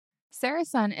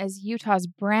Sarah's son is Utah's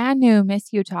brand new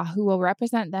Miss Utah, who will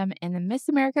represent them in the Miss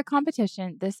America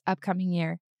competition this upcoming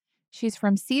year. She's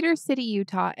from Cedar City,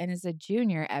 Utah, and is a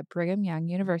junior at Brigham Young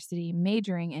University,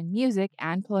 majoring in music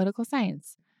and political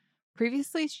science.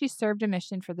 Previously, she served a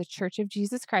mission for the Church of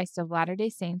Jesus Christ of Latter-day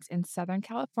Saints in Southern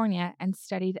California and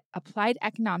studied applied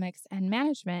economics and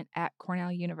management at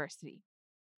Cornell University.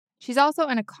 She's also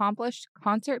an accomplished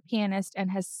concert pianist and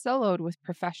has soloed with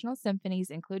professional symphonies,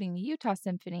 including the Utah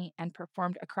Symphony, and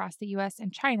performed across the U.S.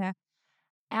 and China,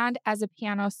 and as a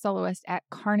piano soloist at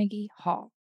Carnegie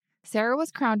Hall. Sarah was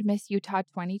crowned Miss Utah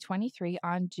 2023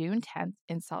 on June 10th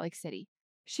in Salt Lake City.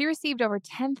 She received over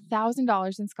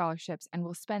 $10,000 in scholarships and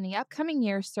will spend the upcoming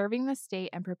year serving the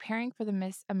state and preparing for the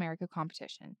Miss America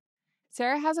competition.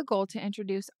 Sarah has a goal to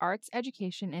introduce arts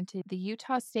education into the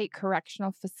Utah State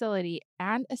Correctional Facility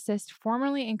and assist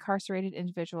formerly incarcerated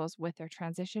individuals with their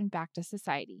transition back to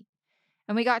society.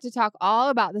 And we got to talk all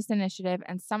about this initiative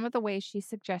and some of the ways she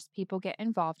suggests people get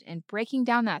involved in breaking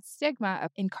down that stigma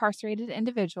of incarcerated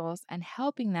individuals and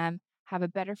helping them have a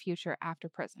better future after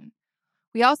prison.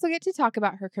 We also get to talk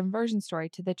about her conversion story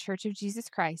to the Church of Jesus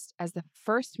Christ as the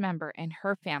first member in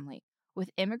her family, with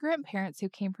immigrant parents who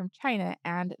came from China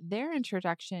and their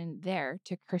introduction there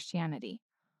to Christianity.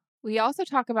 We also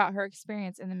talk about her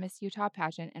experience in the Miss Utah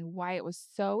pageant and why it was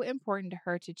so important to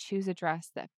her to choose a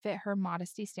dress that fit her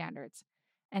modesty standards,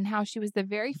 and how she was the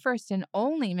very first and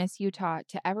only Miss Utah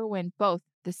to ever win both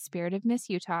the Spirit of Miss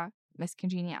Utah, Miss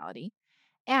Congeniality,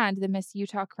 and the Miss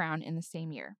Utah crown in the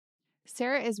same year.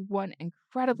 Sarah is one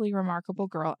incredibly remarkable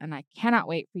girl, and I cannot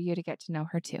wait for you to get to know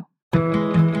her too.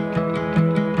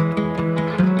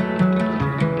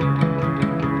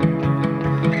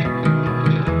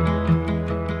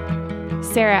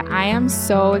 Sarah, I am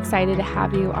so excited to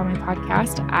have you on my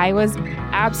podcast. I was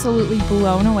absolutely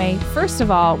blown away. First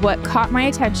of all, what caught my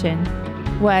attention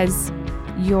was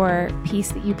your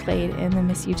piece that you played in the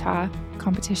Miss Utah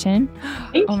competition.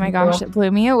 Oh my gosh, it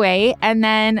blew me away. And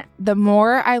then the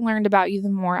more I learned about you, the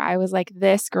more I was like,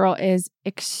 this girl is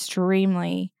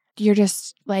you're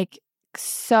just like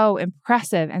so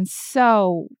impressive, and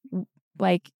so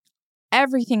like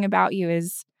everything about you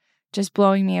is just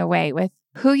blowing me away with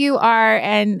who you are.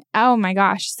 And oh my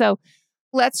gosh. So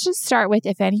let's just start with,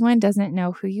 if anyone doesn't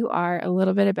know who you are, a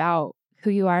little bit about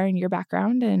who you are and your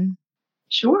background. And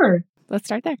sure. Let's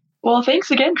start there. Well,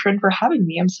 thanks again, Trin, for having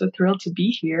me. I'm so thrilled to be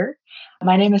here.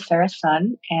 My name is Sarah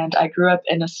Sun, and I grew up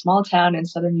in a small town in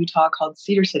southern Utah called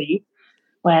Cedar City.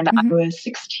 When I was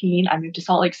 16, I moved to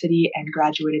Salt Lake City and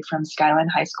graduated from Skyline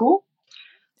High School.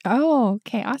 Oh,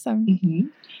 okay. Awesome.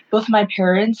 Both of my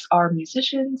parents are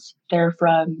musicians. They're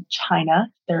from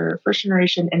China. They're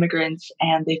first-generation immigrants,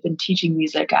 and they've been teaching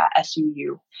music at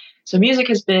SUU. So music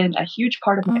has been a huge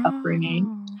part of my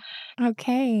upbringing.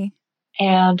 Okay.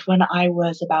 And when I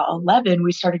was about 11,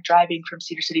 we started driving from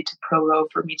Cedar City to Provo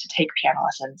for me to take piano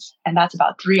lessons. And that's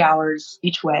about 3 hours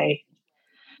each way.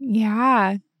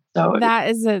 Yeah. So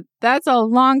that's a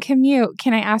long commute.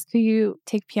 Can I ask who you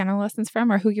take piano lessons from,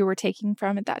 or who you were taking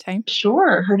from at that time?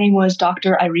 Sure. Her name was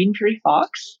Dr. Irene Perry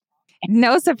Fox.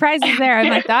 No surprises there. I'm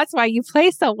like, that's why you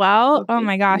play so well. Oh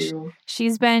my gosh. She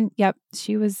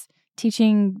was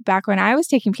teaching back when I was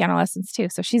taking piano lessons too.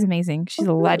 So she's amazing. She's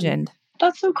a legend.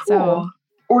 That's so cool.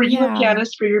 Were you a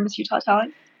pianist for your Miss Utah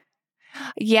talent?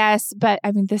 Yes, but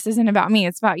I mean, this isn't about me.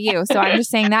 It's about you. So I'm just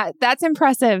saying that's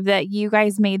impressive that you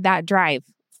guys made that drive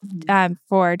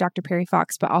for Dr. Perry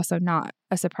Fox, but also not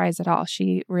a surprise at all.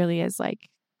 She really is like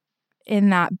in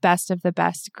that best of the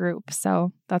best group.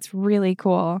 So that's really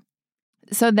cool.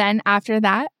 So then after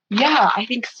that? Yeah, I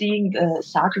think seeing the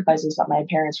sacrifices that my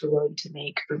parents were willing to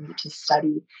make for me to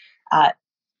study at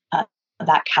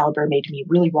that caliber made me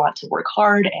really want to work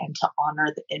hard and to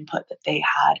honor the input that they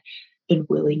had been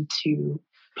willing to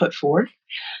put forth.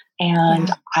 And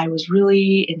I was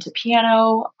really into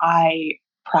piano. I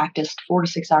practiced 4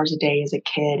 to 6 hours a day as a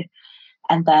kid.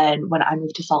 And then when I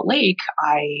moved to Salt Lake,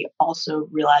 I also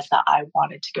realized that I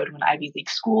wanted to go to an Ivy League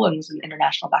school and was an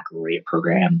international baccalaureate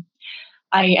program.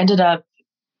 I ended up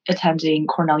attending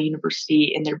Cornell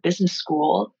University in their business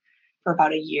school for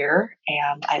about a year,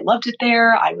 and I loved it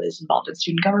there. I was involved in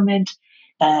student government.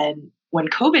 Then when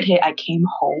COVID hit, I came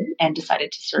home and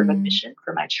decided to serve a mission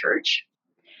for my church.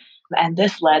 And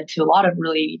this led to a lot of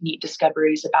really neat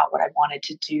discoveries about what I wanted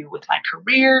to do with my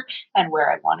career and where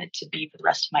I wanted to be for the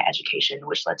rest of my education,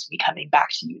 which led to me coming back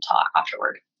to Utah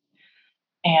afterward.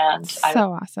 And I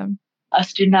was awesome. A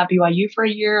student at BYU for a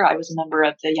year. I was a member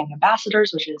of the Young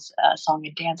Ambassadors, which is a song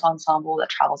and dance ensemble that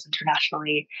travels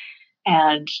internationally.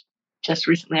 And just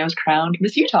recently I was crowned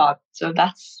Miss Utah. So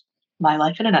that's my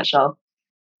life in a nutshell.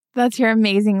 That's your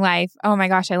amazing life. Oh my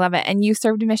gosh, I love it. And you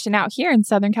served a mission out here in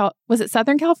was it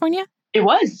Southern California? It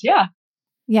was, yeah.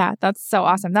 Yeah, that's so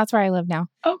awesome. That's where I live now.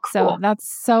 Oh, So cool. that's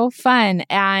so fun.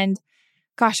 And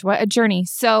gosh, what a journey.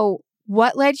 So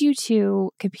what led you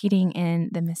to competing in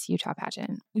the Miss Utah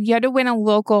pageant? You had to win a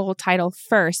local title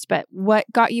first, but what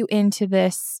got you into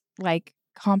this like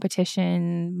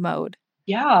competition mode?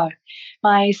 Yeah.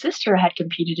 My sister had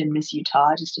competed in Miss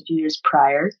Utah just a few years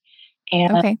prior,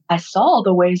 and Okay. I saw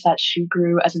the ways that she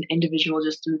grew as an individual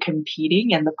just through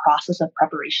competing and the process of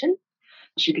preparation.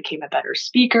 She became a better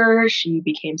speaker. She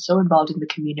became so involved in the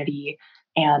community.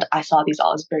 And I saw these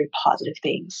all as very positive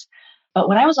things. But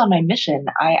when I was on my mission,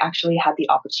 I actually had the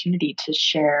opportunity to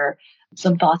share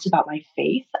some thoughts about my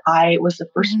faith. I was the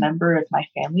first Mhm. member of my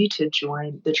family to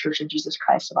join the Church of Jesus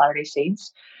Christ of Latter-day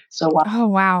Saints. So while Oh,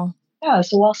 wow. yeah,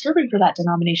 so while serving for that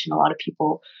denomination, a lot of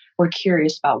people were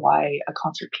curious about why a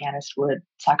concert pianist would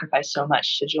sacrifice so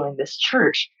much to join this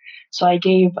church. So I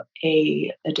gave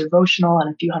a devotional,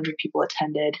 and a few hundred people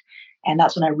attended. And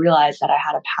that's when I realized that I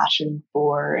had a passion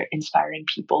for inspiring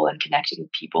people and connecting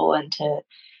with people and to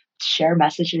share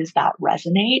messages that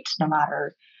resonate no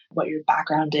matter what your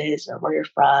background is or where you're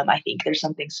from. I think there's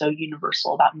something so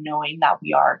universal about knowing that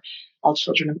we are all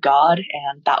children of God.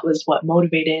 And that was what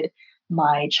motivated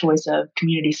my choice of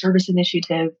community service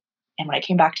initiative. And when I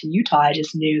came back to Utah, I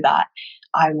just knew that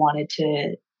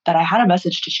that I had a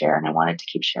message to share and I wanted to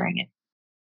keep sharing it.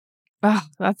 Oh,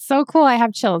 that's so cool. I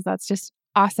have chills. That's just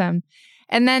awesome.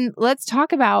 And then let's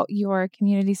talk about your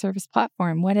community service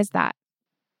platform. What is that?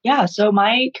 Yeah, so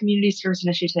my community service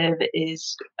initiative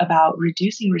is about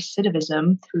reducing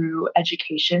recidivism through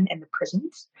education in the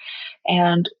prisons.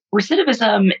 And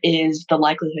recidivism is the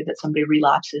likelihood that somebody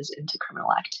relapses into criminal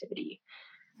activity.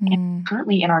 And Mm,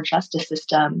 currently in our justice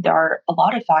system, there are a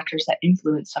lot of factors that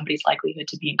influence somebody's likelihood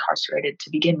to be incarcerated to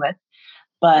begin with,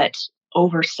 but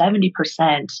over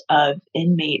 70% of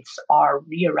inmates are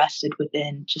rearrested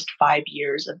within just 5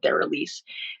 years of their release.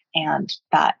 And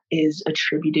that is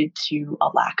attributed to a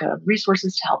lack of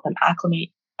resources to help them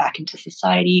acclimate back into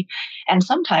society, and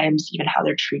sometimes even how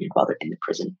they're treated while they're in the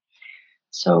prison.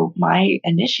 So my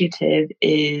initiative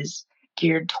is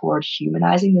geared toward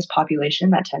humanizing this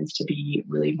population that tends to be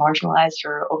really marginalized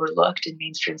or overlooked in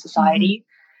mainstream hmm. society,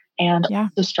 and Yeah,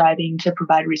 also striving to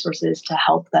provide resources to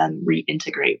help them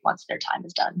reintegrate once their time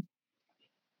is done.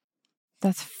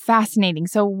 that's fascinating.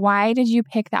 So why did you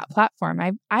pick that platform?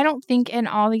 I don't think in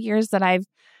all the years that I've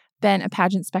been a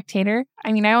pageant spectator,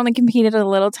 I mean, I only competed a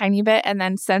little tiny bit. And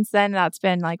then since then, that's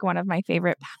been like one of my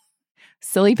favorite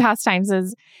silly pastimes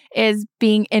is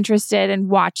being interested in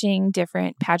watching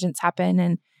different pageants happen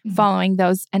and Mhm. following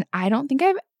those. And I don't think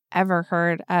I've ever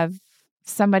heard of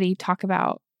somebody talk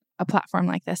about a platform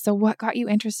like this. So what got you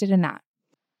interested in that?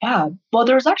 Yeah. Well,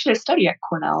 there was actually a study at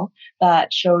Cornell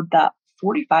that showed that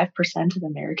 45% of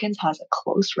Americans has a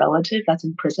close relative that's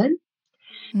in prison.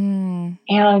 Mm,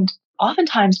 And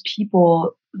oftentimes,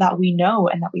 people that we know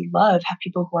and that we love have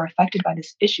people who are affected by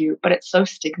this issue, but it's so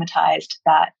stigmatized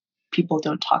that people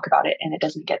don't talk about it and it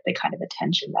doesn't get the kind of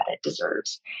attention that it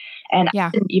deserves. And I yeah.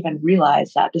 didn't even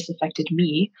realize that this affected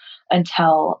me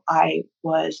until I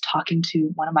was talking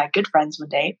to one of my good friends one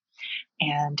day,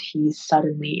 and he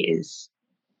suddenly is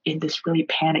in this really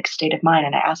panicked state of mind.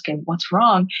 And I asked him, "What's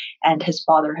wrong?" And his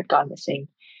father had gone missing.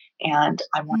 And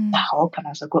I wanted to Mm, help. And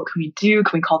I was like, "What can we do?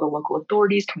 Can we call the local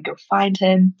authorities? Can we go find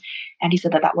him?" And he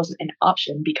said that that wasn't an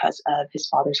option because of his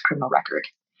father's criminal record.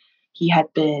 He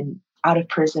had been out of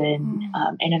prison,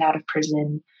 oh, in and out of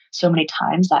prison so many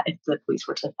times that if the police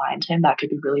were to find him, that could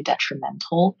be really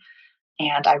detrimental.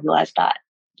 And I realized that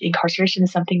incarceration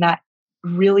is something that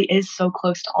really is so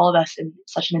close to all of us in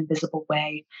such an invisible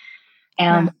way.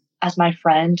 And yeah. as my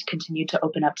friend continued to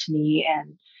open up to me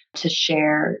and to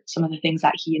share some of the things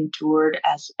that he endured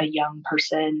as a young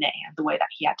person and the way that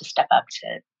he had to step up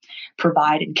to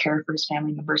provide and care for his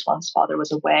family members while his father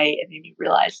was away, it made me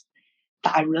realize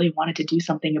that I really wanted to do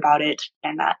something about it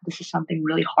and that this is something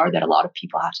really hard that a lot of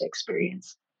people have to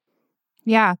experience.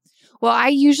 Yeah. Well, I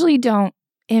usually don't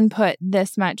input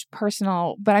this much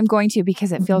personal, but I'm going to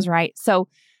because it Mhm, feels right. So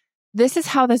this is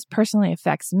how this personally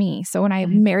affects me. So when I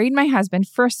mhm, married my husband,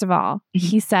 first of all, mhm.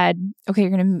 he said, "Okay, you're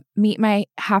going to meet my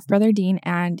half brother Dean,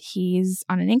 and he's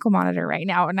on an ankle monitor right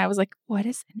now." And I was like, "What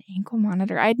is an ankle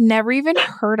monitor?" I'd never even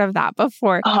heard of that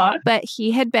before. Uh-huh. But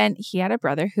he had a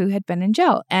brother who had been in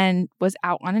jail and was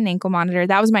out on an ankle monitor.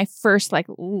 That was my first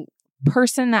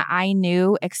person that I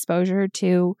knew exposure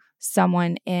to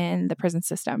someone in the prison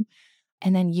system.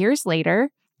 And then years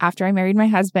later, after I married my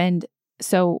husband,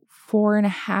 so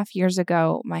 4.5 years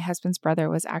ago, my husband's brother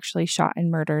was actually shot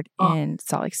and murdered Oh, in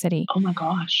Salt Lake City. oh my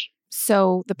gosh.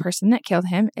 So the person that killed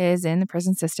him is in the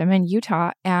prison system in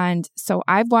Utah. And so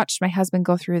I've watched my husband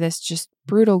go through this just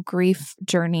brutal grief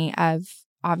journey of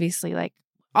obviously like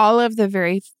all of the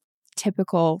very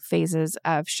typical phases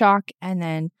of shock and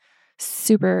then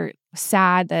super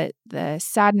sad, the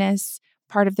sadness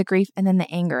part of the grief, and then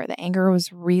the anger. The anger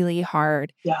was really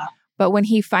hard. Yeah. But when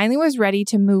he finally was ready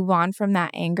to move on from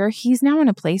that anger, he's now in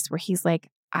a place where he's like,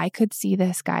 I could see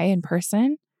this guy in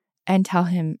person and tell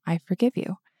him, I forgive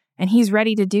you. And he's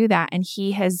ready to do that. And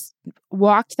he has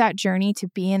walked that journey to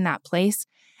be in that place.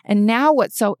 And now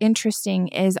what's so interesting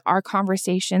is our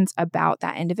conversations about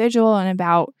that individual and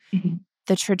about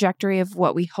the trajectory of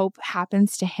what we hope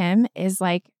happens to him is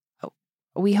like,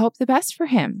 we hope the best for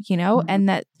him, you know, and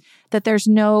that there's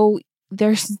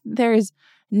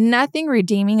nothing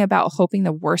redeeming about hoping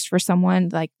the worst for someone.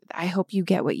 Like, I hope you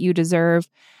get what you deserve.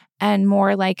 And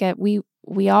more like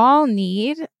we all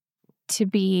need to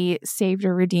be saved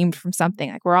or redeemed from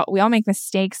something. Like we all make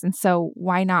mistakes. And so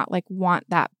why not like want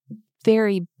that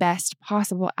very best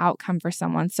possible outcome for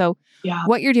someone? So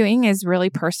what you're doing is really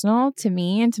personal to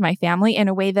me and to my family in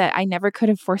a way that I never could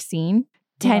have foreseen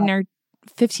 10 or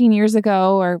 15 years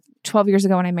ago or 12 years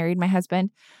ago when I married my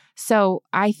husband. So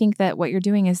I think that what you're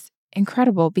doing is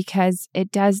incredible because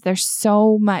there's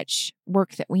so much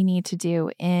work that we need to do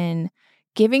in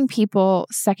giving people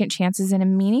second chances in a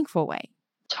meaningful way.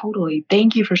 Totally.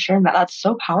 Thank you for sharing that. That's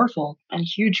so powerful, and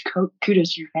huge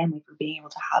kudos to your family for being able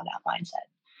to have that mindset.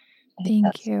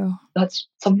 Thank you. That's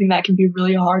something that can be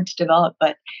really hard to develop,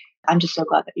 but I'm just so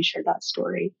glad that you shared that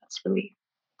story. It's really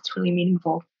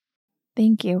meaningful.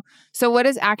 Thank you. So what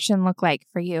does action look like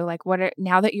for you? Like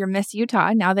now that you're Miss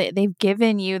Utah, now that they've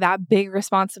given you that big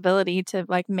responsibility to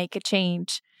like make a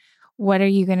change, what are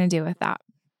you going to do with that?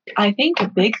 I think a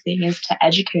big thing is to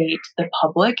educate the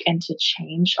public and to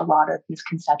change a lot of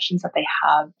misconceptions that they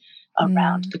have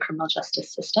around the criminal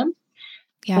justice system.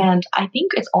 Yeah. And I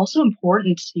think it's also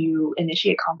important to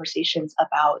initiate conversations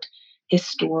about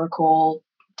historical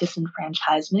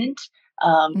disenfranchisement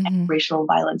and racial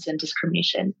violence and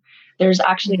discrimination. There's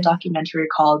actually a documentary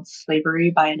called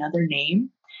Slavery by Another Name,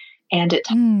 and it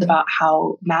talks about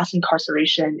how mass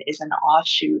incarceration is an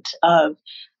offshoot of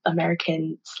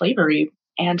American slavery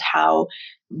and how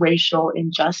racial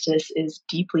injustice is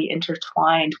deeply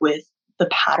intertwined with the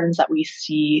patterns that we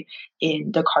see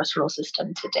in the carceral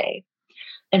system today.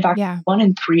 In fact, 1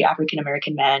 in 3 African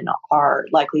American men are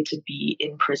likely to be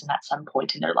in prison at some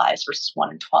point in their lives versus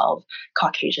 1 in 12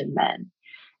 Caucasian men.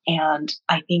 And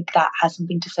I think that has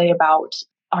something to say about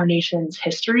our nation's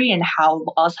history and how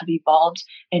laws have evolved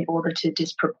in order to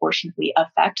disproportionately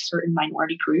affect certain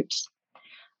minority groups.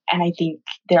 And I think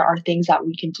there are things that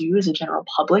we can do as a general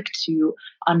public to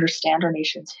understand our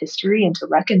nation's history and to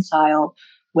reconcile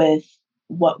with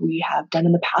what we have done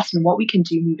in the past and what we can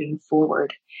do moving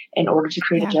forward in order to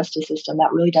create a justice system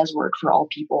that really does work for all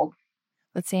people.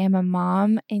 Let's say I'm a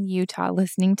mom in Utah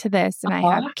listening to this and I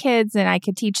have kids and I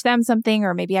could teach them something,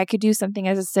 or maybe I could do something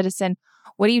as a citizen.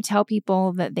 What do you tell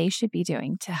people that they should be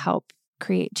doing to help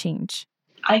create change?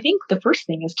 I think the first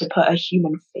thing is to put a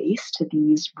human face to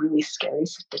these really scary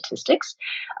statistics.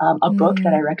 A book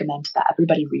that I recommend that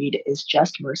everybody read is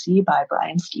Just Mercy by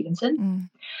Bryan Stevenson.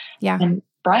 And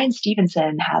Bryan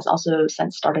Stevenson has also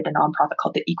since started a nonprofit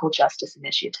called the Equal Justice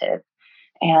Initiative.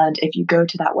 And if you go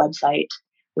to that website,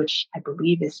 which I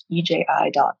believe is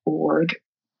eji.org,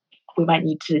 we might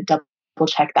need to double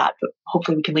check that, but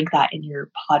hopefully we can link that in your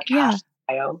podcast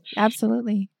bio.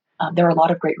 Absolutely. There are a lot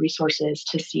of great resources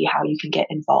to see how you can get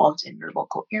involved in your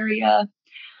local area.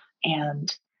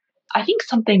 And I think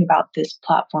something about this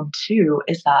platform too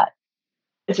is that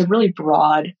it's a really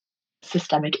broad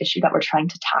systemic issue that we're trying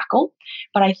to tackle.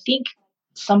 But I think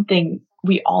something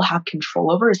we all have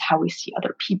control over is how we see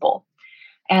other people.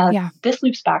 And this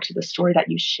loops back to the story that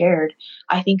you shared.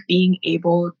 I think being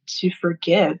able to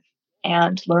forgive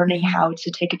and learning how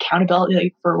to take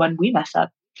accountability for when we mess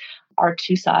up are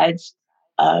two sides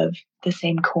of the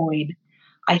same coin.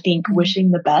 I think wishing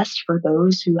the best for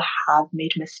those who have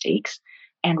made mistakes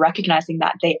and recognizing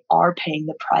that they are paying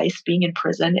the price. Being in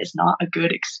prison is not a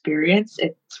good experience.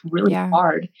 It's really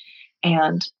hard.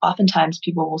 And oftentimes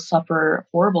people will suffer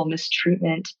horrible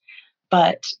mistreatment.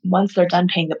 But once they're done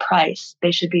paying the price,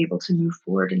 they should be able to move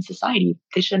forward in society.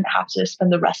 They shouldn't have to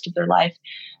spend the rest of their life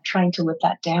trying to live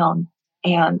that down.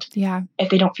 And if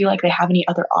they don't feel like they have any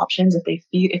other options,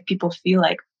 if people feel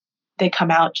like they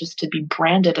come out just to be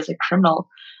branded as a criminal,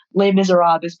 Les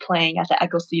Miserables is playing at the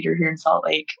Echo Theater here in Salt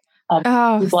Lake.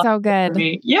 So good.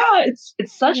 Yeah, it's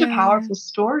such a powerful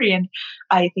story. And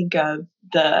I think of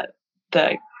the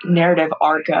the narrative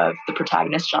arc of the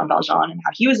protagonist, Jean Valjean, and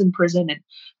how he was in prison and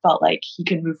felt like he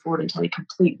couldn't move forward until he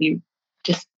completely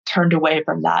just turned away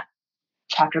from that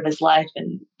chapter of his life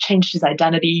and changed his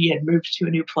identity and moved to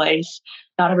a new place.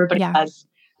 Not everybody Yeah. has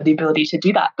the ability to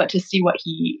do that, but to see what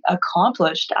he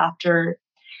accomplished after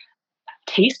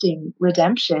tasting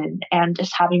redemption and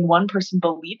just having one person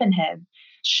believe in him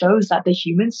shows that the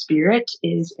human spirit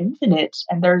is infinite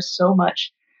and there's so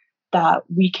much that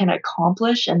we can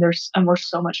accomplish, and we're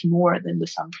so much more than the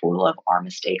sum total of our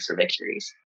mistakes or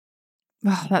victories.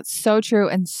 Oh, that's so true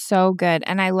and so good.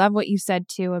 And I love what you said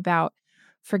too about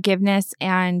forgiveness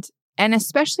and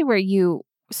especially where you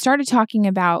started talking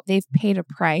about they've paid a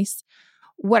price.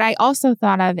 What I also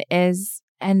thought of is,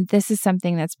 and this is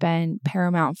something that's been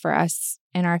paramount for us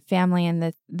in our family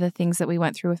and the things that we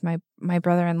went through with my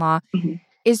brother-in-law, Mm-hmm.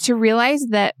 is to realize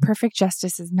that perfect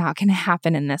justice is not going to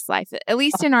happen in this life, at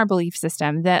least in our belief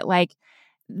system, that like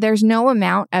there's no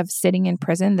amount of sitting in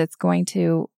prison that's going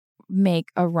to make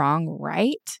a wrong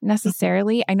right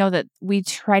necessarily. I know that we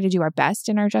try to do our best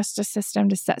in our justice system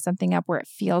to set something up where it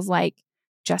feels like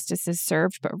justice is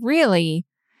served, but really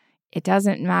it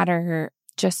doesn't matter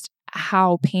just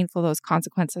how painful those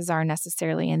consequences are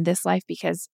necessarily in this life,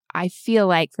 because I feel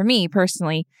like for me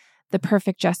personally, the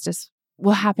perfect justice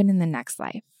will happen in the next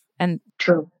life. And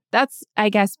True. that's, I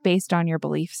guess, based on your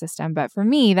belief system. But for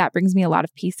me, that brings me a lot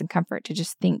of peace and comfort to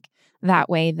just think that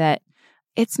way, that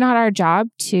it's not our job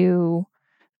to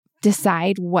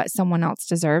decide what someone else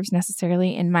deserves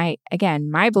necessarily. In my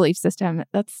belief system,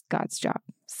 that's God's job.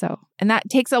 So, and that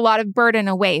takes a lot of burden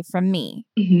away from me.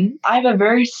 Mm-hmm. I have a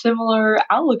very similar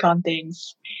outlook on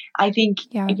things. I think,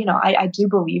 Yeah. I do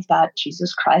believe that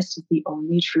Jesus Christ is the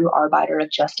only true arbiter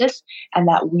of justice, and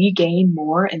that we gain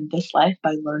more in this life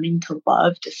by learning to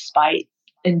love despite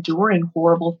enduring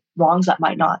horrible wrongs that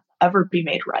might not ever be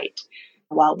made right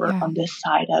while we're Yeah. on this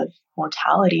side of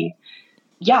mortality.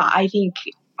 Yeah, I think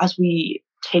as we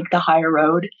take the higher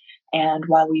road and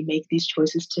while we make these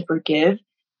choices to forgive,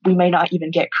 we may not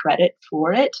even get credit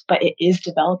for it, but it is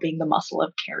developing the muscle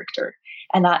of character.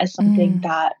 And that is something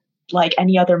that, like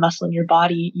any other muscle in your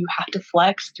body, you have to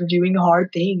flex through doing hard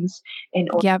things in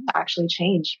order Yep. to actually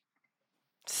change.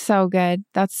 So good.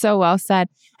 That's so well said.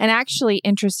 And actually,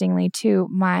 interestingly, too,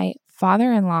 my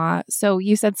father-in-law, so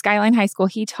you said Skyline High School,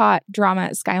 he taught drama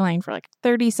at Skyline for like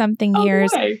 30 something Oh, no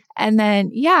years. way. And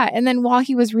then, while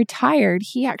he was retired,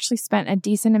 he actually spent a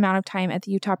decent amount of time at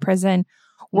the Utah prison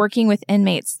working with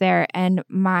inmates there. And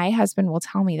my husband will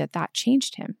tell me that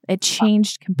changed him. It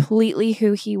changed completely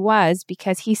who he was,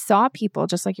 because he saw people,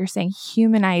 just like you're saying,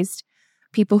 humanized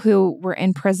people who were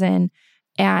in prison,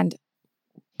 and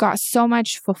got so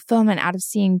much fulfillment out of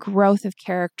seeing growth of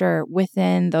character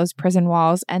within those prison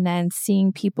walls, and then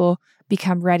seeing people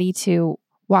become ready to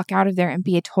walk out of there and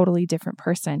be a totally different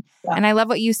person. Yeah. And I love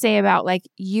what you say about like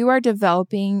you are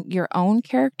developing your own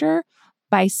character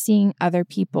by seeing other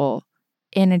people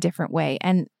in a different way,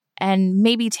 and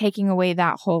maybe taking away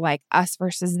that whole like us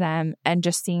versus them, and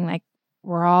just seeing like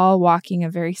we're all walking a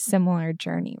very similar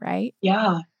journey, right?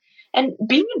 Yeah. And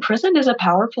being in prison is a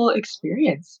powerful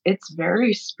experience. It's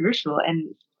very spiritual.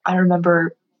 And I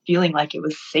remember feeling like it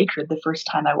was sacred the first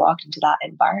time I walked into that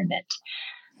environment.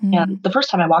 And the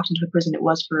first time I walked into a prison, it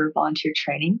was for volunteer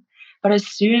training. But as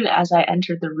soon as I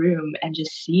entered the room and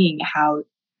just seeing how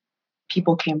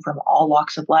people came from all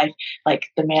walks of life, like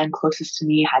the man closest to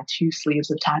me had 2 sleeves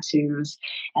of tattoos.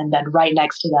 And then right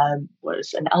next to them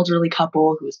was an elderly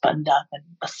couple who was buttoned up in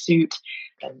a suit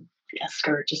and a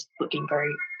skirt, just looking very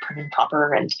prim and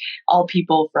proper. And all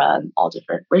people from all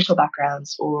different racial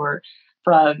backgrounds or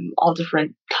from all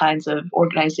different kinds of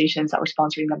organizations that were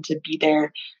sponsoring them to be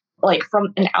there. Like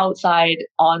from an outside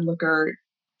onlooker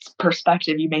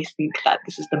perspective, you may think that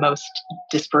this is the most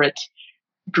disparate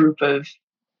group of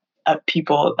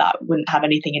people that wouldn't have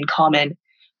anything in common.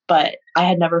 But I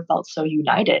had never felt so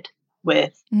united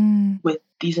with with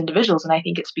these individuals. And I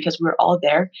think it's because we were all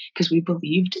there because we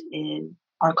believed in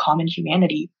our common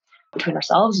humanity between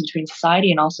ourselves, between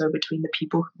society, and also between the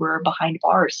people who were behind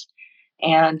bars.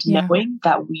 And knowing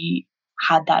that we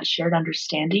had that shared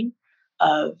understanding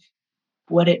of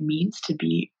what it means to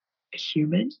be a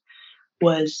human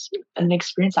was an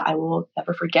experience that I will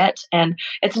never forget. And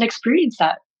it's an experience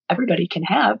that everybody can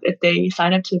have if they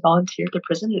sign up to volunteer at the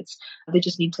prison. They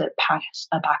just need to pass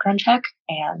a background check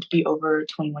and be over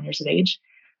 21 years of age.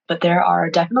 But there are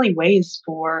definitely ways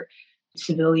for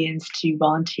civilians to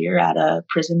volunteer at a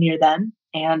prison near them.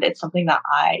 And it's something that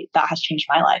has changed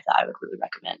my life that I would really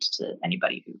recommend to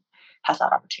anybody who has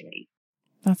that opportunity.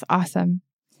 That's awesome.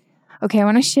 Okay, I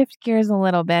want to shift gears a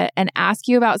little bit and ask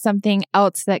you about something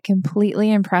else that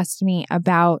completely impressed me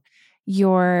about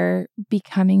your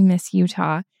becoming Miss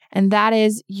Utah, and that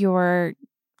is your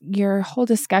whole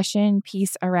discussion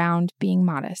piece around being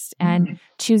modest and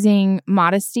choosing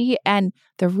modesty. And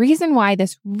the reason why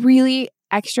this really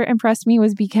extra impressed me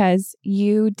was because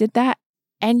you did that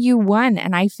and you won.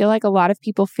 And I feel like a lot of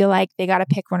people feel like they got to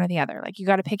pick one or the other. Like you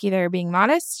got to pick either being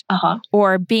modest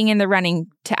or being in the running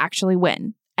to actually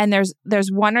win. And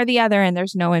there's one or the other and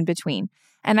there's no in between.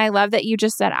 And I love that you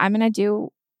just said, I'm going to do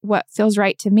what feels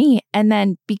right to me. And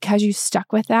then because you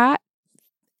stuck with that,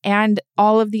 and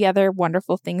all of the other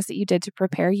wonderful things that you did to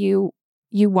prepare, you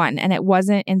won. And it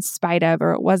wasn't in spite of,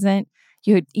 or it wasn't,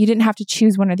 you didn't have to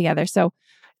choose one or the other. So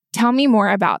tell me more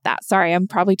about that. Sorry, I'm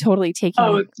probably totally taking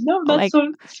so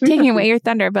sweet. Taking away your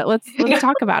thunder, but let's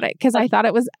talk about it because I thought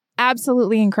it was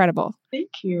absolutely incredible. Thank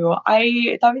you.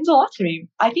 That means a lot to me.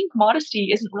 I think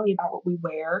modesty isn't really about what we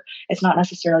wear. It's not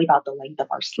necessarily about the length of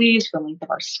our sleeves, the length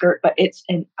of our skirt, but it's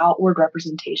an outward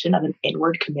representation of an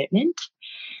inward commitment.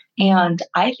 And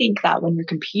I think that when you're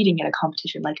competing in a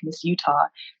competition like Miss Utah,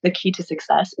 the key to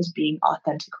success is being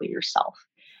authentically yourself.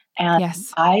 And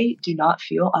I do not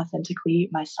feel authentically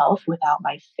myself without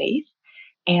my faith.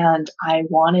 And I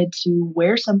wanted to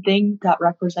wear something that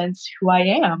represents who I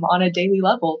am on a daily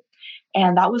level.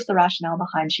 And that was the rationale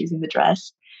behind choosing the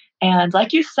dress. And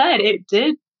like you said, it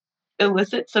did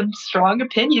elicit some strong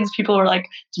opinions. People were like,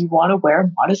 do you want to wear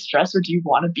a modest dress or do you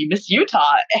want to be Miss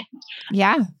Utah? And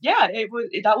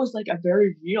that was like a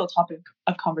very real topic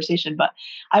of conversation. But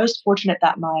I was fortunate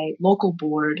that my local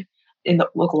board in the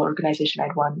local organization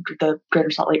I'd run, the Greater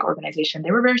Salt Lake organization,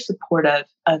 they were very supportive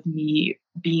of me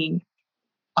being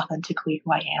authentically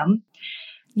who I am.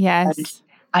 Yes. And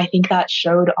I think that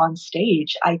showed on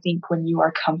stage. I think when you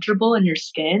are comfortable in your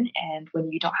skin and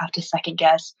when you don't have to second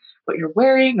guess what you're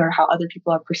wearing or how other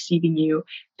people are perceiving you,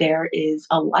 there is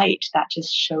a light that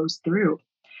just shows through.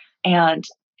 And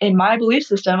in my belief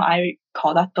system, I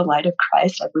call that the light of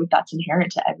Christ. I believe that's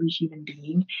inherent to every human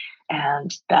being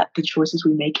and that the choices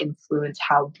we make influence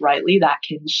how brightly that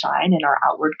can shine in our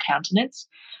outward countenance.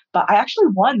 But I actually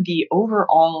won the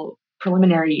overall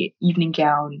preliminary evening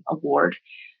gown award.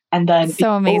 And then the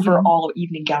overall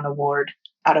evening gown award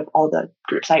out of all the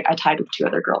groups, I tied with two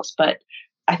other girls. But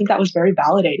I think that was very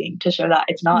validating to show that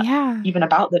it's not even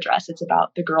about the dress. It's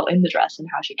about the girl in the dress and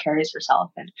how she carries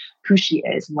herself and who she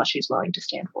is and what she's willing to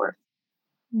stand for.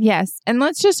 Yes. And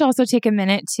let's just also take a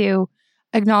minute to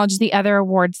acknowledge the other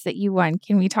awards that you won.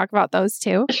 Can we talk about those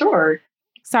too? Sure.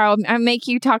 Sorry, I'll make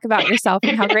you talk about yourself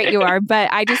and how great you are, but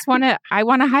I want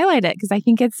to highlight it because I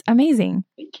think it's amazing.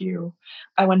 Thank you.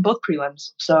 I won both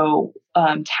prelims. So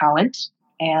talent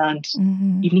and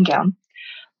evening gown.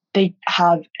 They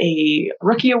have a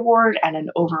rookie award and an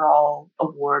overall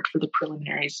award for the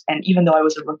preliminaries. And even though I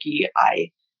was a rookie,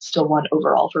 I still won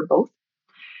overall for both.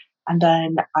 And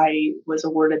then I was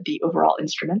awarded the overall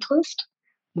instrumentalist,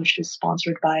 which is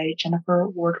sponsored by Jennifer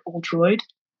Ward Oldroyd.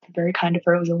 Very kind of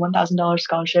her. It was a $1,000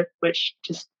 scholarship, which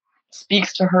just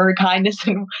speaks to her kindness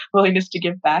and willingness to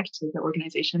give back to the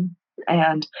organization.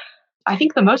 And I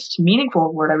think the most meaningful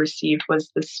award I received was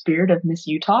the Spirit of Miss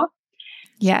Utah.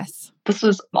 Yes. This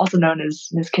was also known as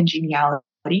Miss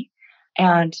Congeniality.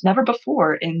 And never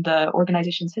before in the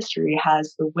organization's history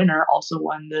has the winner also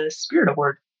won the Spirit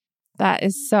Award. That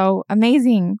is so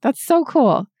amazing. That's so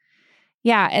cool.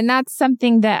 Yeah. And that's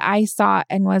something that I saw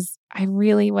and I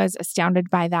really was astounded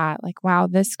by that. Like, wow,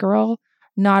 this girl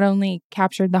not only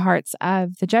captured the hearts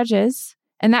of the judges,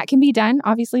 and that can be done.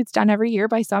 Obviously, it's done every year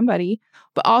by somebody,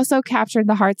 but also captured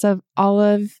the hearts of all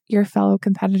of your fellow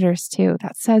competitors too.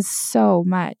 That says so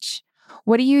much.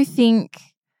 What do you think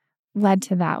led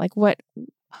to that? Like, what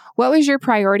was your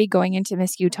priority going into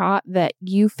Miss Utah that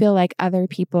you feel like other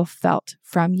people felt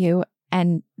from you,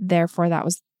 and therefore that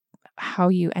was how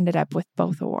you ended up with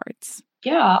both awards?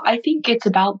 Yeah, I think it's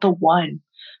about the one.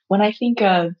 When I think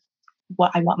of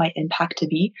what I want my impact to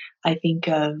be, I think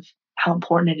of how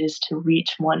important it is to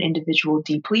reach one individual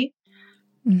deeply.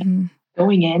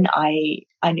 Going in, I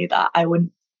knew that I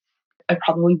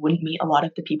probably wouldn't meet a lot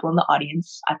of the people in the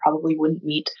audience. I probably wouldn't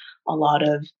meet a lot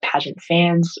of pageant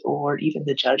fans or even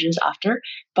the judges after,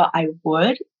 but I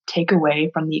would take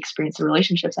away from the experience the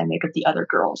relationships I made with the other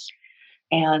girls.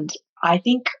 And I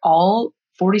think all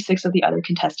 46 of the other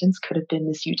contestants could have been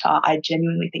Miss Utah. I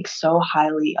genuinely think so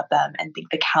highly of them and think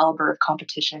the caliber of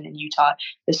competition in Utah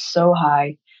is so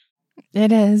high.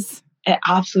 It is. It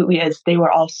absolutely is. They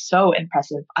were all so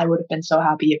impressive. I would have been so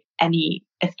happy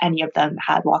if any of them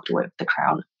had walked away with the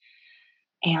crown.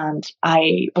 And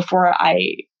before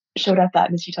I showed up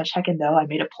at Miss Utah check-in, though, I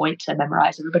made a point to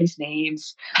memorize everybody's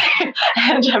names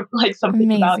and have like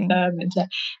something about them and to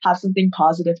have something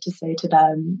positive to say to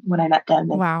them when I met them.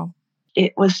 And wow.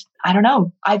 it was, I don't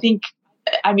know. I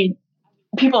mean,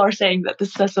 people are saying that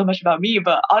this says so much about me,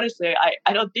 but honestly,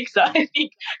 I don't think so. I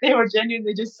think they were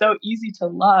genuinely just so easy to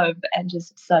love and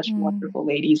just such Mm, wonderful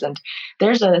ladies. And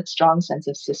there's a strong sense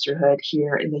of sisterhood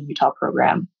here in the Utah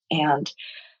program. And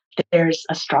there's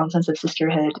a strong sense of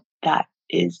sisterhood that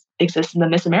exists in the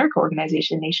Miss America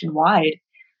organization nationwide.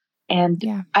 And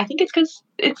yeah. I think it's because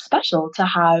it's special to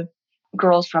have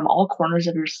girls from all corners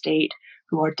of your state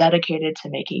who are dedicated to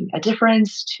making a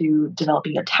difference, to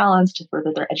developing their talents, to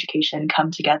further their education, come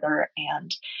together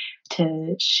and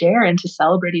to share and to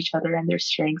celebrate each other and their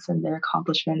strengths and their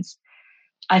accomplishments.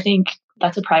 I think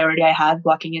that's a priority I had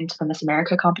walking into the Miss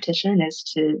America competition, is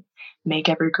to make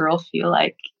every girl feel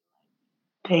like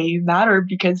they matter,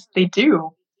 because they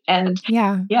do. And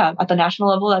Yeah. yeah, at the national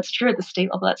level, that's true. At the state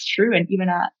level, that's true. And even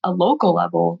at a local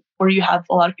level, where you have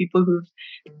a lot of people who've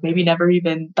maybe never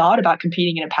even thought about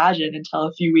competing in a pageant until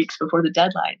a few weeks before the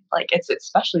deadline. Like, it's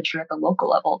especially true at the local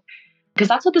level, because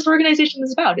that's what this organization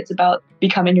is about. It's about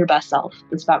becoming your best self.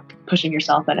 It's about pushing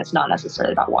yourself, and it's not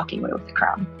necessarily about walking away with the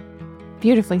crown.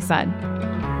 Beautifully said.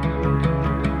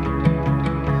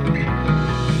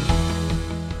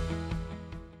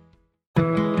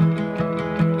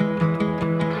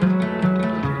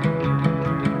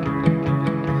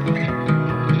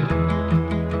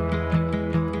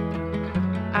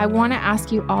 I want to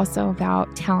ask you also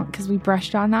about talent, because we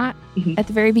brushed on that Mhm. at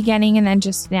the very beginning and then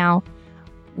just now.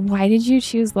 Why did you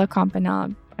choose Le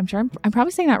Campanile? I'm sure I'm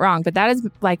probably saying that wrong, but that is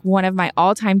like one of my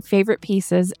all-time favorite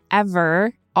pieces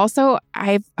ever. Also,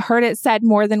 I've heard it said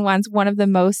more than once, one of the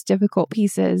most difficult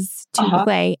pieces to Uh-huh.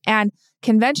 play. And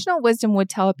conventional wisdom would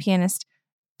tell a pianist,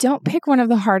 don't pick one of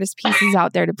the hardest pieces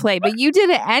out there to play, but you did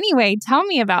it anyway. Tell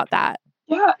me about that.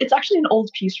 Yeah, it's actually an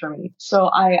old piece for me. So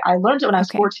I learned it when I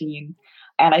was Okay. 14,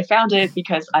 and I found it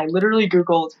because I literally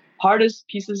Googled hardest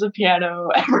pieces of piano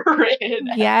ever written.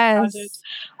 And Yes.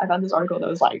 I found this article that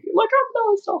was like, look up,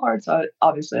 no, it's so hard. So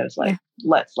obviously I was Yeah. like,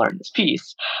 let's learn this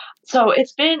piece. So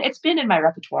it's been in my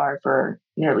repertoire for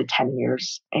nearly 10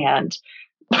 years. And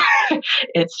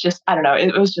it's just, I don't know,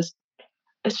 it's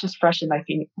just fresh in my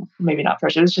feet. Maybe not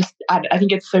fresh. It was just, I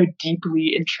think it's so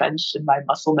deeply entrenched in my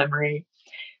muscle memory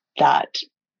that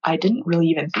I didn't really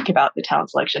even think about the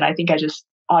talent selection. I think I just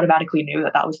automatically knew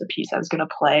that that was the piece I was going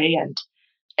to play. And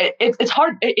it's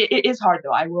hard. It is hard,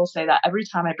 though. I will say that every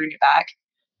time I bring it back,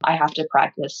 I have to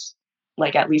practice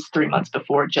like at least 3 months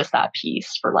before just that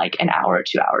piece for like an hour or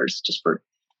 2 hours, just for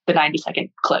the 90-second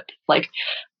clip. Like,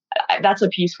 that's a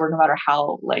piece where no matter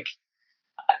how, like,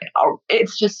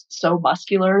 it's just so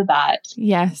muscular that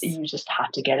Yes. you just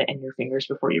have to get it in your fingers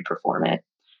before you perform it.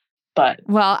 But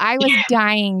Well, I was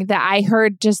dying that I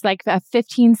heard just like a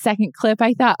 15-second clip.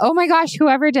 I thought, oh my gosh,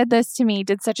 whoever did this to me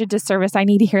did such a disservice. I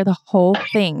need to hear the whole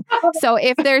thing. So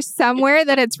if there's somewhere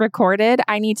that it's recorded,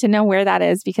 I need to know where that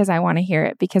is, because I want to hear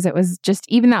it, because it was just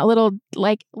even that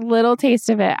little taste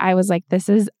of it. I was like, this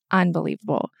is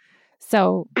unbelievable.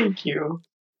 So thank you.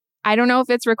 I don't know if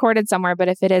it's recorded somewhere, but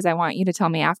if it is, I want you to tell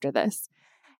me after this.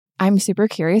 I'm super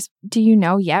curious. Do you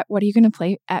know yet? What are you going to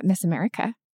play at Miss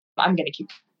America? I'm going to keep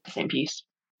the same piece.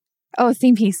 Oh,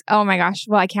 theme piece. Oh my gosh.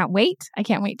 Well, I can't wait. I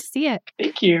can't wait to see it.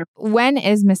 Thank you. When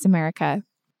is Miss America?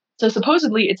 So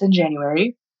supposedly it's in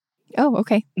January. Oh,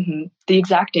 okay. The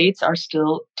exact dates are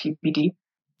still TBD.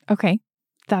 Okay.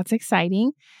 That's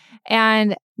exciting.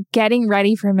 And getting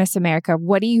ready for Miss America,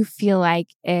 what do you feel like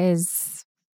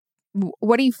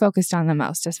what are you focused on the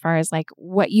most, as far as like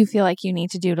what you feel like you need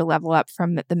to do to level up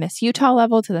from the Miss Utah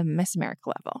level to the Miss America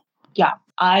level? Yeah,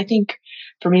 I think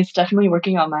for me, it's definitely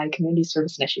working on my community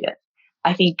service initiative.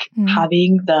 I think Mm,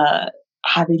 having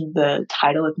the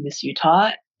title of Miss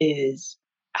Utah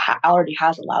already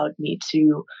has allowed me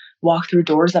to walk through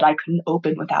doors that I couldn't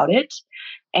open without it.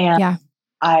 And yeah.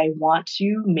 I want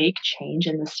to make change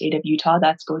in the state of Utah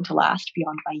that's going to last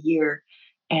beyond my year,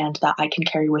 and that I can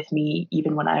carry with me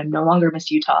even when I'm no longer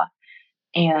Miss Utah.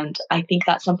 And I think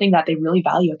that's something that they really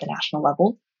value at the national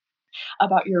level,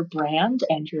 about your brand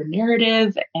and your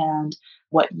narrative and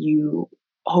what you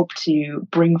hope to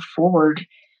bring forward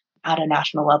at a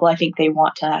national level. I think they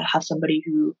want to have somebody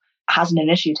who has an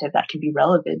initiative that can be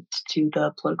relevant to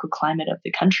the political climate of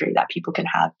the country, that people can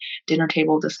have dinner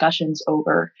table discussions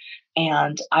over.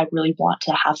 And I really want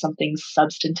to have something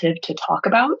substantive to talk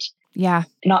about, Yeah.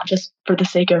 not just for the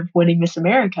sake of winning Miss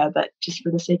America, but just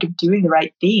for the sake of doing the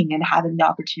right thing and having the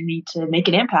opportunity to make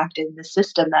an impact in the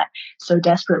system that so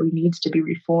desperately needs to be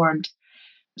reformed.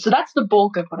 So that's the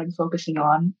bulk of what I'm focusing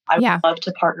on. I would Yeah. love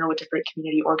to partner with different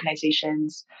community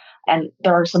organizations. And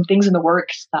there are some things in the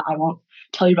works that I won't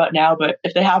tell you about now, but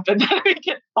if they happen, then we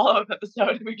can follow up episode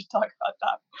and we can talk about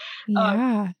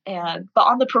that. Yeah. But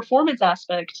on the performance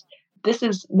aspect, this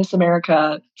is Miss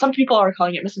America. Some people are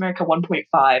calling it Miss America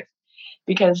 1.5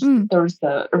 because Mm. there was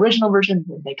the original version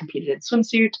when they competed in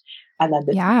swimsuit, and then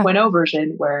the Yeah. 2.0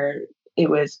 version where it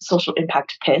was social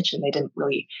impact pitch and they didn't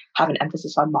really have an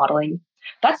emphasis on modeling.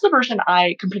 That's the version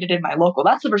I competed in my local.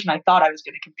 That's the version I thought I was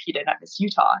going to compete in at Miss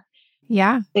Utah.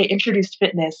 Yeah. They introduced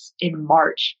fitness in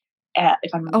March,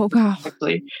 if I'm Oh, remembering wow.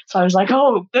 correctly. So I was like,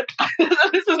 oh, this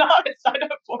is not what I signed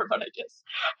up for, but I just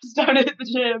started at the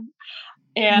gym.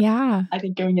 And Yeah. I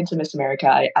think going into Miss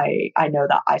America, I know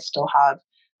that I still have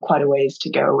quite a ways to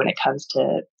go when it comes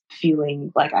to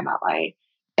feeling like I'm at my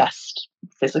best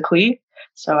physically.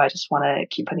 So I just want to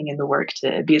keep putting in the work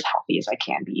to be as healthy as I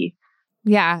can be.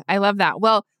 Yeah, I love that.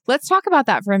 Well, let's talk about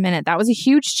that for a minute. That was a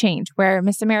huge change where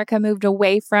Miss America moved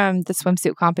away from the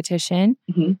swimsuit competition.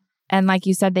 Mhm. And like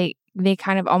you said, they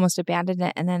kind of almost abandoned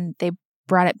it and then they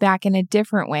brought it back in a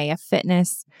different way of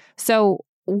fitness. So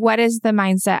what is the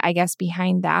mindset, I guess,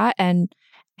 behind that? And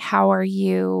how are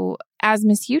you, as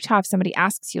Miss Utah, if somebody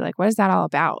asks you, like, what is that all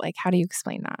about? Like, how do you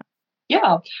explain that?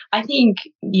 Yeah, I think,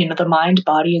 the mind,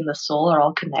 body, and the soul are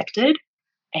all connected.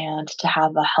 And to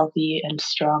have a healthy and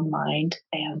strong mind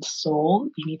and soul,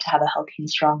 you need to have a healthy and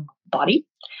strong body.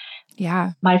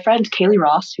 Yeah. My friend Kaylee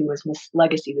Ross, who was Miss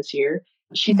Legacy this year,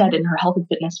 she Hmm. said in her health and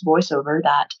fitness voiceover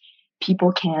that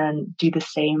people can do the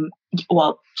same.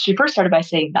 Well, she first started by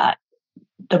saying that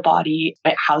the body,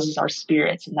 it houses our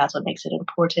spirits, and that's what makes it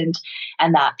important,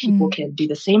 and that people Mm. can do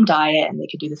the same diet and they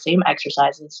can do the same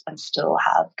exercises and still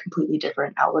have completely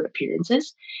different outward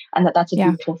appearances, and that's a Yeah.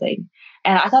 beautiful thing.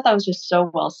 And I thought that was just so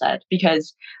well said,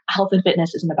 because health and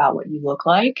fitness isn't about what you look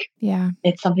like. Yeah.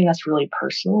 It's something that's really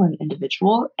personal and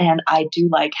individual. And I do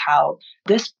like how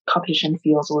this competition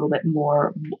feels a little bit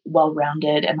more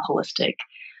well-rounded and holistic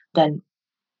than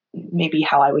maybe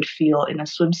how I would feel in a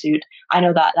swimsuit. I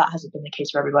know that that hasn't been the case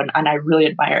for everyone, and I really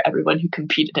admire everyone who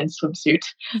competed in swimsuit.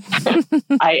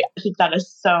 I think that is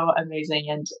so amazing,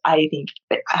 and I think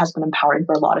it has been empowering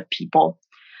for a lot of people.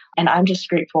 And I'm just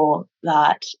grateful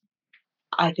that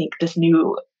I think this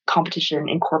new competition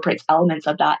incorporates elements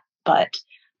of that, but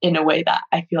in a way that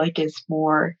I feel like is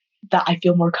more, that I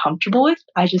feel more comfortable with.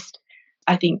 I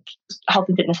think health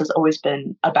and fitness has always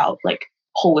been about like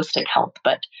holistic health,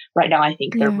 but right now I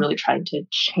think they're Yeah. really trying to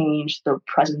change the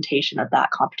presentation of that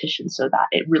competition so that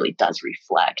it really does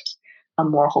reflect a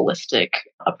more holistic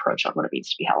approach on what it means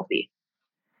to be healthy.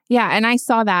 Yeah. And I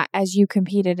saw that as you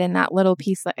competed in that little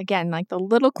piece, again, like the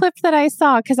little clip that I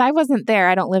saw, because I wasn't there.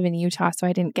 I don't live in Utah, so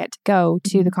I didn't get to go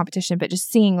to the competition, but just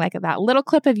seeing like that little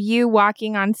clip of you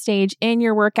walking on stage in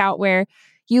your workout where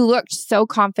you looked so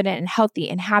confident and healthy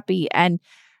and happy. And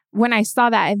when I saw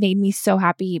that, it made me so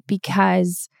happy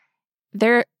because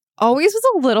there always was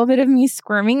a little bit of me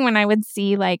squirming when I would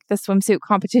see like the swimsuit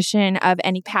competition of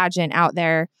any pageant out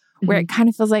there where Mhm. it kind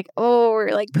of feels like, oh,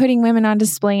 we're like putting women on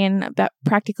display in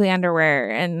practically underwear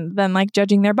and then like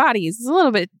judging their bodies. It's a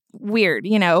little bit weird,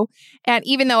 and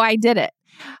even though I did it.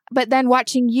 But then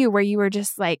watching you where you were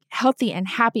just like healthy and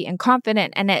happy and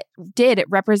confident, and it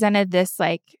represented this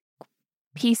like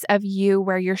piece of you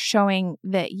where you're showing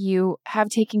that you have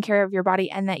taken care of your body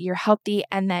and that you're healthy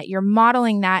and that you're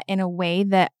modeling that in a way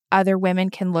that other women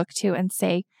can look to and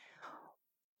say,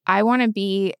 I want to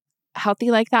be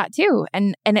healthy like that too.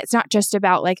 And it's not just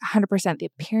about like 100% the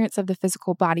appearance of the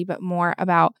physical body, but more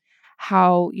about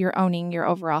how you're owning your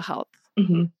overall health.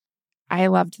 Mhm. I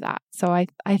loved that. So I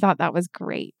thought that was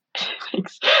great.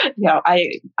 Thanks.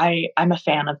 I'm a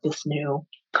fan of this new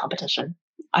competition.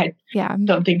 I Yeah,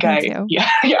 don't think me too.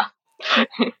 yeah.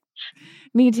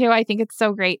 Me too. I think it's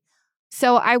so great.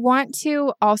 So I want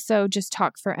to also just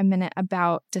talk for a minute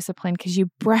about discipline because you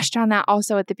brushed on that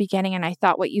also at the beginning. And I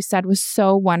thought what you said was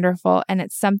so wonderful. And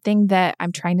it's something that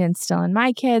I'm trying to instill in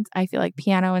my kids. I feel like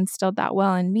piano instilled that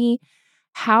well in me.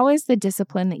 How is the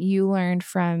discipline that you learned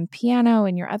from piano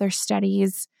and your other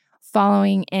studies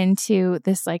following into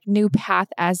this like new path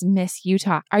as Miss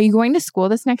Utah? Are you going to school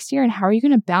this next year? And how are you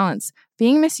going to balance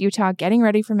being Miss Utah, getting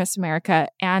ready for Miss America,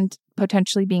 and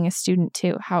potentially being a student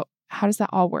too? How does that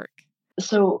all work?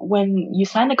 So when you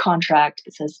sign the contract,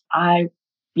 it says,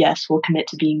 yes, will commit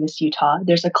to being Miss Utah.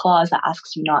 There's a clause that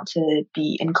asks you not to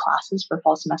be in classes for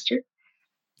fall semester.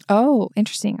 Oh,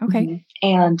 interesting. Okay. Mhm.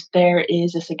 And there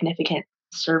is a significant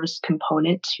service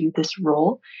component to this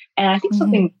role. And I think Hmm.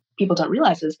 something people don't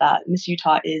realize is that Miss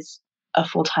Utah is a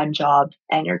full-time job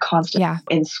and you're constantly Yeah.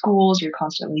 in schools, you're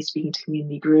constantly speaking to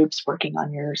community groups, working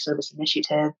on your service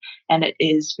initiative, and it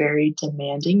is very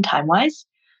demanding time-wise.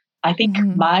 I think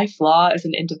Hmm. my flaw as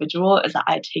an individual is that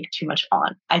I take too much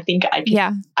on.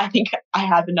 Yeah. I think I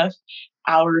have enough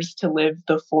hours to live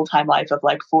the full-time life of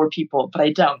like 4 people, but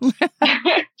I don't.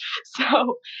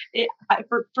 So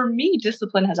for me,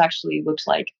 discipline has actually looked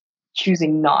like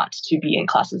choosing not to be in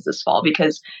classes this fall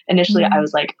because initially I Mm.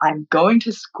 was like, I'm going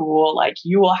to school. Like,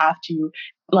 you will have to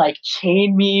like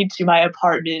chain me to my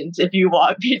apartment if you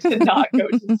want me to not go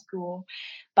to school.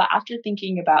 But after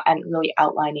thinking about and really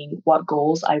outlining what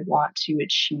goals I want to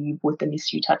achieve with the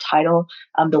Miss Utah title,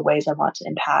 the ways I want to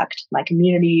impact my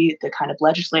community, the kind of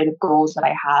legislative goals that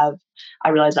I have, I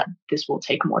realized that this will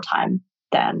take more time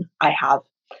than I have.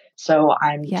 So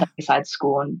I'm Yeah. setting aside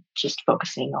school and just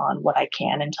focusing on what I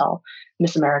can until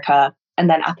Miss America. And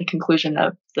then at the conclusion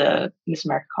of the Miss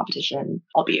America competition,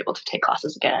 I'll be able to take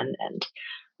classes again. And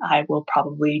I will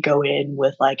probably go in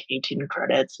with like 18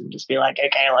 credits and just be like,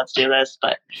 okay, let's do this.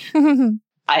 But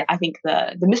I think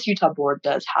the Miss Utah board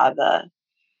does have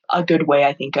a good way,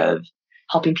 I think, of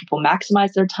helping people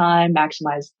maximize their time,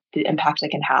 maximize the impact they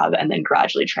can have, and then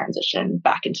gradually transition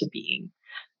back into being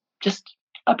just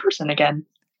a person again.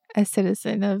 A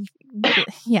citizen of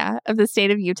of the state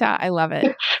of Utah. I love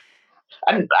it.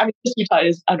 Miss Utah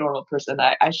is a normal person.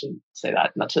 I shouldn't say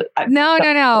that. Not to No,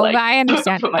 no, no. like But I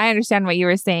understand. put my I understand what you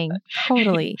were saying.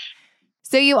 Totally.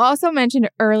 So you also mentioned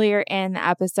earlier in the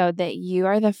episode that you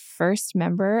are the first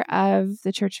member of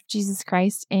the Church of Jesus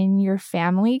Christ in your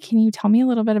family. Can you tell me a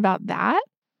little bit about that?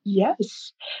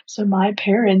 yes. So my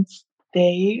parents,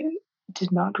 they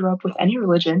did not grow up with any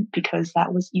religion because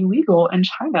that was illegal in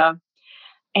China.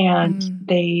 And Mm.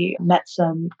 they met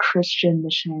some Christian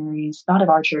missionaries, not of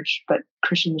our church, but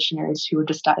Christian missionaries who were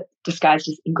disguised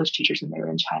as English teachers when they were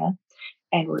in China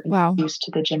and were Wow. introduced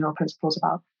to the general principles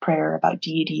about prayer, about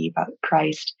deity, about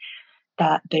Christ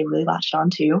that they really latched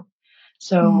onto.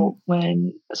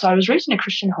 Mm. So I was raised in a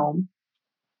Christian home,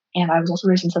 and I was also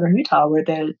raised in Southern Utah where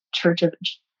the Church of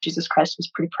Jesus Christ was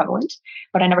pretty prevalent,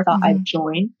 but I never thought Hmm. I'd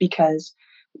join because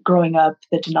growing up,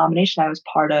 the denomination I was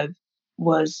part of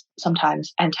was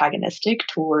sometimes antagonistic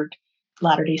toward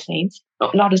Latter day Saints.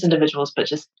 Well, not as individuals, but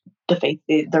just the faith.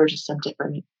 There were just some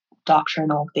different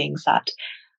doctrinal things that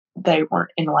they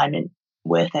weren't in alignment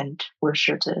with and were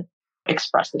sure to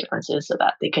express the differences so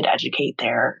that they could educate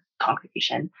their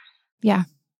congregation. Yeah.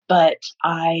 But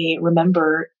I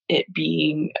remember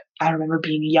being a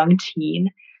young teen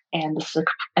and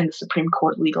the Supreme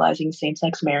Court legalizing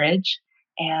same-sex marriage.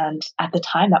 And at the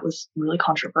time, that was really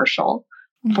controversial.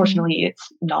 Hmm. Fortunately,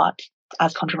 it's not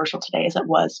as controversial today as it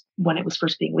was when it was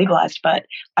first being legalized. But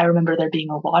I remember there being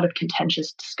a lot of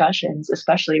contentious discussions,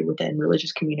 especially within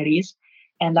religious communities.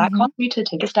 And that Hmm. caused me to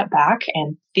take a step back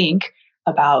and think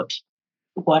about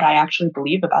what I actually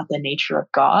believe about the nature of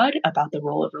God, about the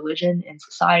role of religion in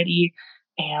society.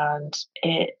 And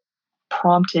it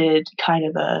prompted kind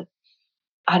of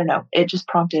I don't know, it just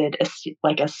prompted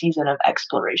like a season of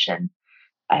exploration.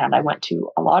 And I went to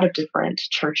a lot of different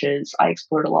churches. I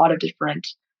explored a lot of different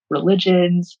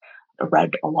religions,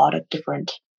 read a lot of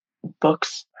different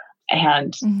books,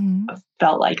 and Hmm.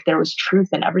 felt like there was truth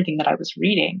in everything that I was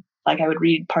reading. Like I would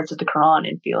read parts of the Quran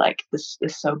and feel like this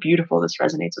is so beautiful. This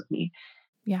resonates with me.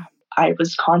 Yeah. I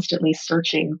was constantly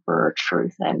searching for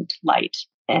truth and light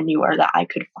anywhere that I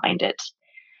could find it.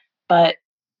 But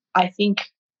I think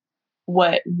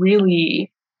what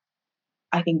really,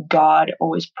 I think God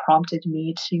always prompted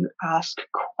me to ask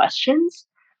questions.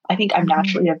 I think I'm Hmm.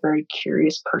 naturally a very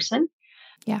curious person,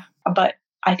 Yeah. but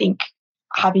I think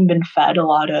having been fed a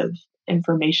lot of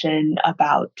information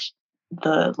about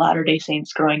the Latter day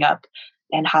Saints growing up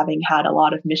and having had a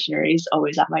lot of missionaries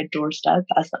always at my doorstep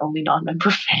as the only non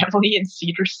member family in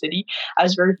Cedar City, I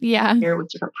was very Yeah. familiar with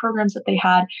different programs that they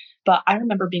had. But I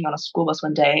remember being on a school bus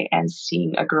one day and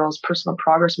seeing a girl's personal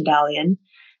progress medallion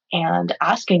and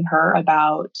asking her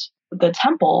about the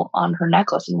temple on her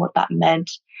necklace and what that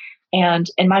meant. And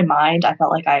in my mind, I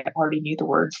felt like I already knew the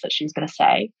words that she was going to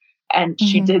say. And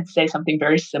she Hmm. did say something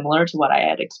very similar to what I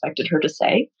had expected her to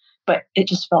say, but it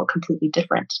just felt completely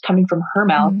different. Coming from her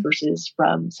mouth Hmm. versus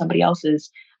from somebody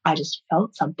else's, I just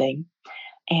felt something.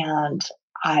 And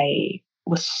I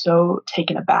was so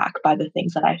taken aback by the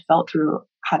things that I felt through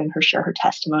having her share her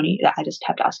testimony that I just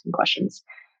kept asking questions.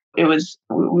 We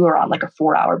were on like a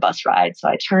 4-hour bus ride. So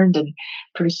I turned and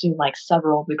pretty soon like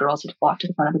several of the girls had flocked to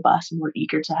the front of the bus and were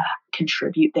eager to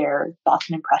contribute their thoughts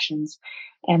and impressions.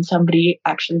 And somebody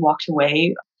actually walked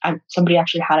away. Somebody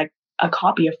actually had a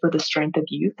copy of For the Strength of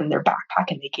Youth in their backpack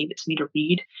and they gave it to me to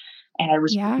read. And I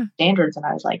was reading Yeah. standards and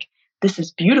I was like, this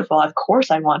is beautiful. Of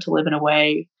course, I want to live in a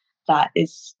way that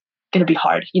is going to be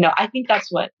hard. I think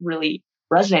that's what really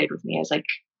resonated with me, is like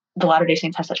the Latter-day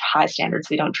Saints have such high standards.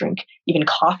 They don't drink even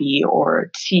coffee or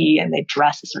tea, and they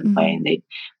dress a certain way, and they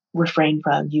refrain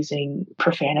from using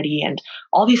profanity, and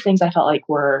all these things I felt like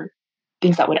were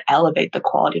things that would elevate the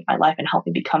quality of my life and help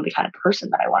me become the kind of person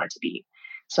that I wanted to be.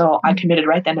 So I committed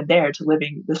right then and there to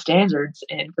living the standards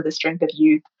and for the strength of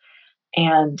youth.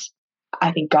 And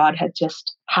I think God had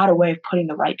just had a way of putting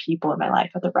the right people in my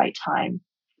life at the right time.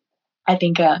 I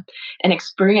think an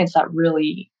experience that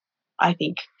really, I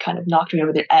think, kind of knocked me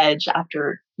over the edge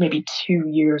after maybe 2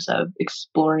 years of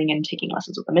exploring and taking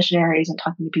lessons with the missionaries and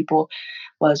talking to people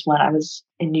was when I was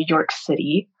in New York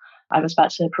City. I was about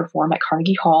to perform at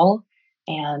Carnegie Hall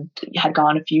and had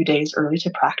gone a few days early to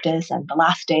practice. And the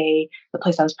last day, the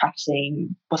place I was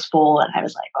practicing was full. And I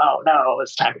was like, oh no,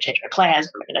 it's time to change my plans.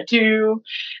 What am I going to do?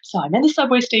 So I'm in the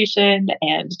subway station,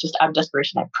 and just out of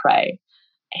desperation, I pray.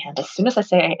 And as soon as I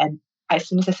say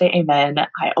amen,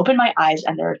 I open my eyes,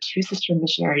 and there are two sister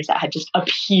missionaries that had just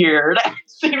appeared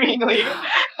seemingly.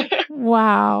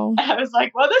 Wow. And I was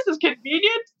like, well, this is convenient.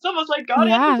 It's almost like God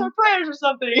answers our prayers or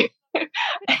something.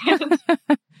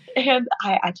 And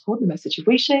I told them my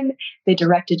situation. They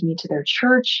directed me to their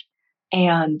church.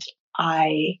 And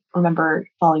I remember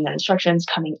following their instructions,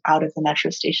 coming out of the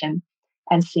metro station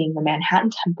and seeing the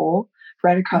Manhattan Temple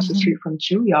right across the street from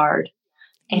Juilliard.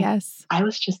 And I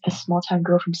was just this small town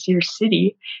girl from Cedar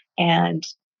City, and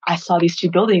I saw these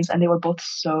two buildings, and they were both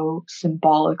so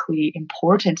symbolically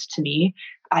important to me.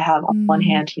 I have on one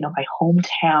hand, my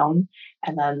hometown,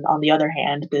 and then on the other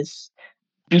hand, this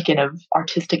beacon of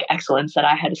artistic excellence that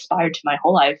I had aspired to my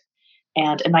whole life.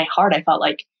 And in my heart, I felt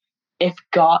like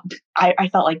I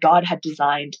felt like God had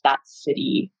designed that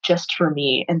city just for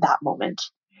me in that moment.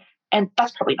 And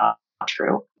that's probably not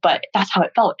true, but that's how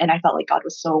it felt. And I felt like God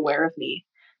was so aware of me.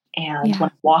 And when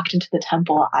I walked into the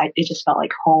temple, it just felt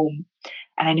like home.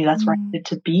 And I knew that's where I needed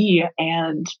to be.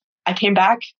 And I came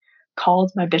back,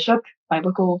 called my bishop, my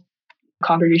local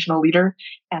congregational leader,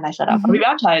 and I said, I want to be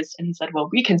baptized. And he said, well,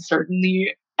 we can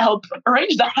certainly help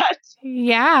arrange that.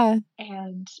 Yeah.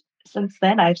 And since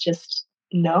then, I've just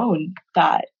known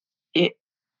that it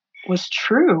was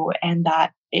true and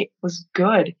that it was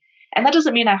good. And that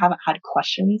doesn't mean I haven't had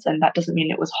questions. And that doesn't mean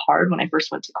it was hard when I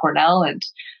first went to Cornell and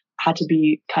had to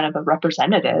be kind of a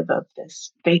representative of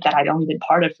this faith that I'd only been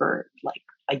part of for like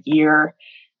a year.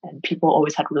 And people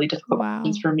always had really difficult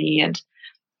questions for me. And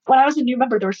when I was a new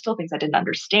member, there were still things I didn't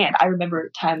understand. I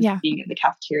remember times being in the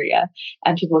cafeteria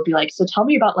and people would be like, so tell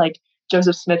me about like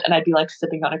Joseph Smith. And I'd be like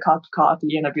sipping on a cup of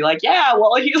coffee and I'd be like, yeah,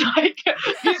 well, he's like,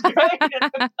 he's great. And I'm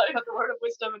telling about the word of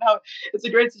wisdom and how it's a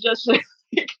great suggestion.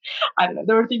 I don't know.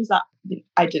 There were things that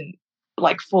I didn't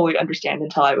like fully understand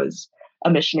until I was a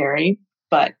missionary.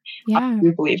 But I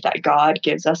do believe that God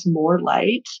gives us more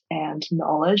light and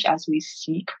knowledge as we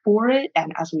seek for it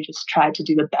and as we just try to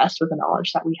do the best with the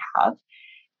knowledge that we have.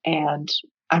 And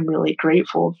I'm really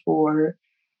grateful for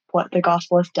what the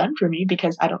gospel has done for me,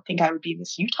 because I don't think I would be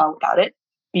Miss Utah without it,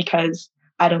 because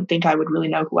I don't think I would really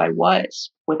know who I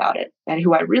was without it and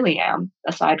who I really am,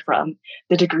 aside from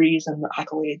the degrees and the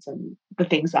accolades and the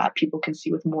things that people can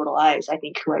see with mortal eyes. I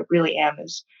think who I really am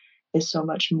is so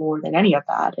much more than any of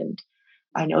that. And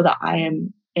I know that I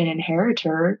am an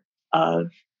inheritor of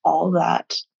all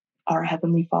that our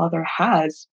Heavenly Father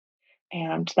has,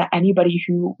 and that anybody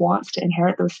who wants to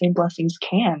inherit those same blessings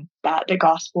can, that the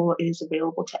gospel is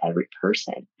available to every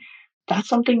person. That's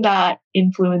something that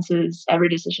influences every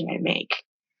decision I make.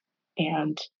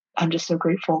 And I'm just so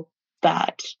grateful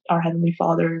that our Heavenly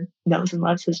Father knows and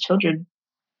loves his children.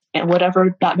 And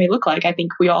whatever that may look like, I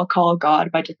think we all call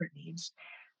God by different names.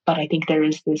 But I think there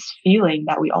is this feeling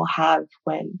that we all have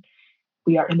when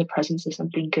we are in the presence of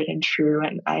something good and true.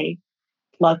 And I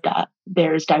love that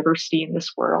there's diversity in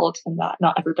this world and that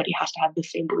not everybody has to have the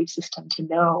same belief system to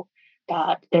know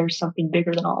that there's something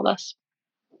bigger than all of us.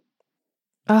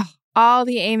 Oh, all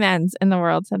the amens in the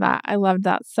world to that. I loved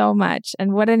that so much.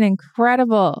 And what an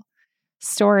incredible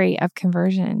story of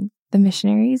conversion. The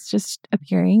missionaries just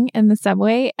appearing in the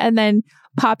subway and then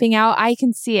popping out. I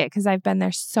can see it because I've been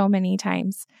there so many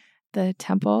times. The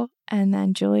temple and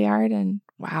then Juilliard, and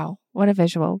wow, what a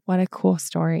visual. What a cool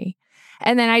story.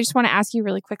 And then I just want to ask you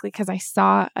really quickly, because I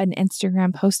saw an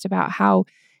Instagram post about how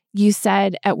you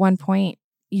said at one point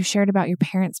you shared about your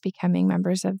parents becoming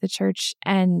members of the church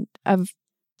and of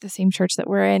the same church that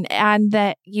we're in, and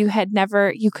that you could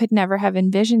never have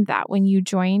envisioned that when you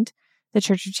joined the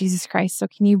Church of Jesus Christ. So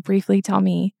can you briefly tell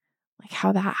me like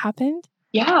how that happened?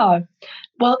 Yeah.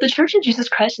 Well, the Church of Jesus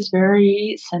Christ is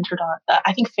very centered on,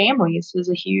 I think families is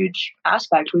a huge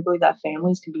aspect. We believe that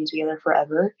families can be together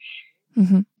forever.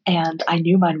 Hmm. And I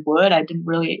knew mine would. I didn't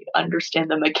really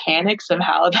understand the mechanics of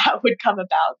how that would come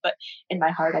about. But in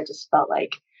my heart, I just felt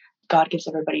like God gives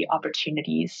everybody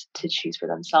opportunities to choose for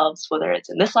themselves, whether it's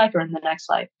in this life or in the next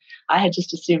life. I had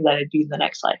just assumed that it'd be in the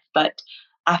next life. But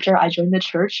after I joined the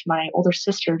church, my older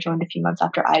sister joined a few months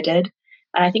after I did.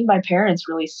 And I think my parents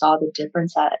really saw the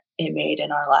difference that it made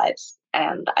in our lives.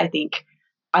 And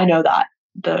I know that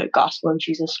the gospel of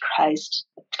Jesus Christ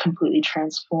completely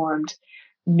transformed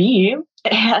me.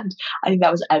 And I think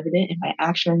that was evident in my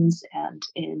actions and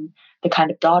in the kind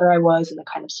of daughter I was and the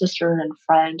kind of sister and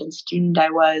friend and student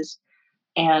I was.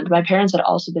 And my parents had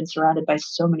also been surrounded by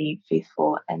so many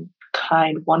faithful and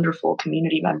kind, wonderful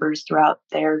community members throughout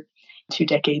their 2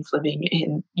 decades living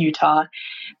in Utah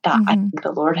that I Hmm. think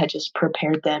the Lord had just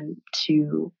prepared them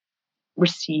to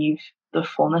receive the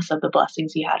fullness of the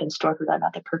blessings he had in store for them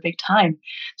at the perfect time.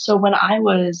 So when I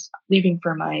was leaving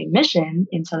for my mission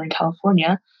in Southern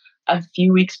California, a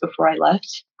few weeks before I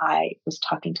left, I was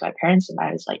talking to my parents and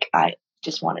I was like, I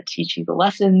just want to teach you the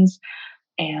lessons,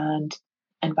 and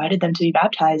invited them to be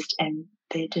baptized, and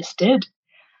they just did.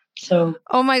 So,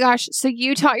 Oh my gosh. So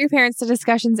you taught your parents the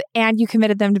discussions and you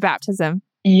committed them to baptism.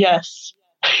 yes.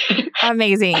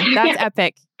 Amazing. That's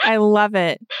epic. I love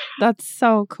it. That's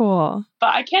so cool.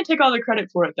 But I can't take all the credit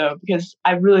for it though, because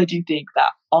I really do think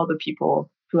that all the people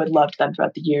who had loved them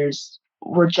throughout the years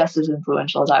were just as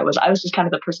influential as I was. I was just kind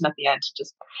of the person at the end to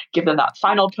just give them that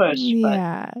final push. But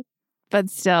Yeah. But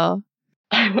still.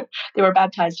 they were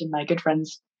baptized in my good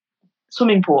friend's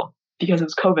swimming pool because it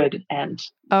was COVID, and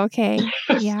Okay.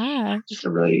 it was Yeah. just a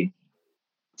really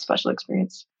special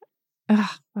experience. Ugh,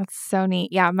 that's so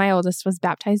neat. Yeah. My oldest was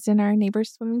baptized in our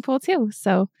neighbor's swimming pool too.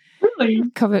 So Really?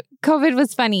 COVID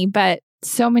was funny, but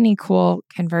so many cool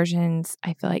conversions,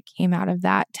 I feel like, came out of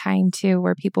that time too,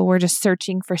 where people were just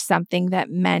searching for something that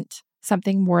meant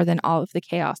something more than all of the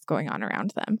chaos going on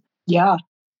around them. Yeah.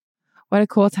 What a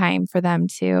cool time for them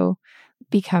to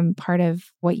become part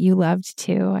of what you loved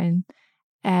too,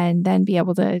 and then be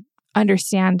able to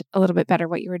understand a little bit better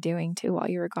what you were doing too while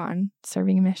you were gone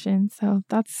serving a mission. So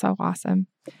that's so awesome.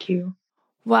 Thank you.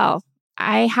 Well,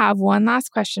 I have one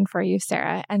last question for you,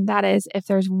 Sarah, and that is, if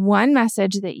there's one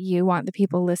message that you want the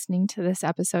people listening to this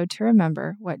episode to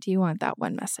remember, what do you want that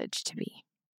one message to be?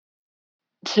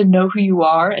 To know who you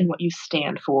are and what you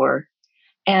stand for.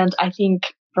 And I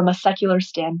think from a secular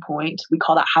standpoint, we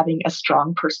call that having a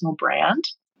strong personal brand,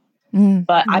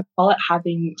 but I Yep. call it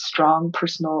having strong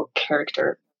personal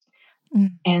character.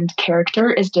 Mm. And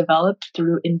character is developed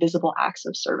through invisible acts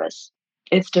of service.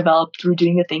 It's developed through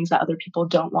doing the things that other people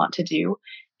don't want to do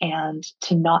and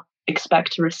to not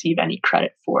expect to receive any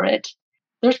credit for it.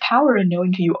 There's power in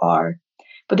knowing who you are,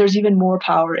 but there's even more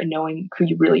power in knowing who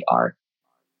you really are.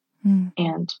 Mm.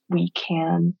 And we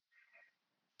can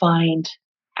find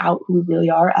out who we really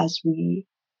are as we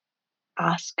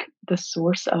ask the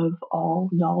source of all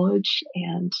knowledge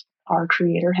and our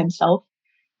creator himself.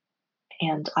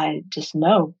 And I just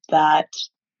know that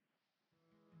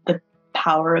the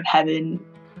power of heaven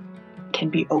can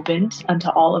be opened unto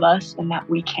all of us and that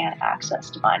we can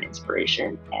access divine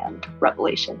inspiration and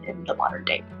revelation in the modern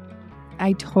day.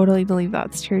 I totally believe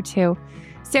that's true too.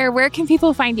 Sarah, where can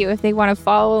people find you if they want to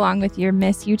follow along with your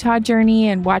Miss Utah journey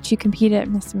and watch you compete at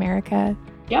Miss America?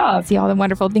 Yeah. See all the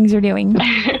wonderful things you're doing.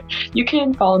 You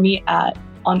can follow me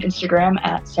on Instagram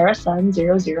at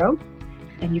SarahSun00,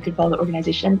 and you can follow the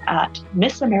organization at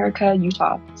Miss America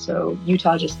Utah. So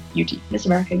Utah, just UT, Miss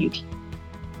America UT.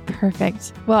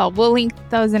 Perfect. Well, we'll link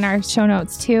those in our show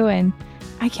notes too, and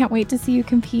I can't wait to see you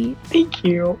compete. Thank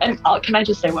you. And can I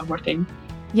just say one more thing?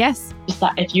 Yes. Just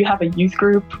that if you have a youth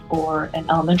group or an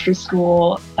elementary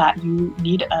school that you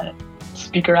need a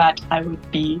speaker at, I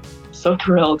would be so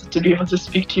thrilled to be able to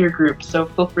speak to your group. So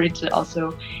feel free to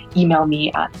also email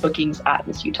me at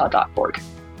bookings@missutah.org.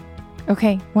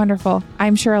 Okay, wonderful.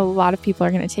 I'm sure a lot of people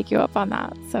are going to take you up on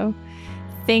that. So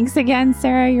thanks again,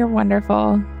 Sarah. You're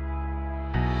wonderful.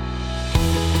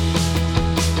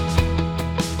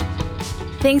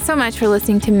 Thanks so much for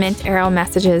listening to Mint Arrow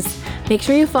Messages. Make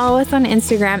sure you follow us on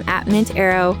Instagram at Mint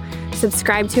Arrow,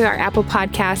 subscribe to our Apple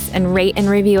Podcasts, and rate and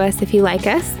review us if you like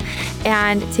us.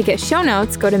 And to get show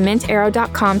notes, go to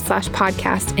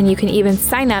mintarrow.com/podcast, and you can even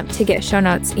sign up to get show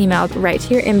notes emailed right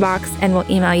to your inbox, and we'll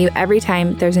email you every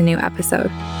time there's a new episode.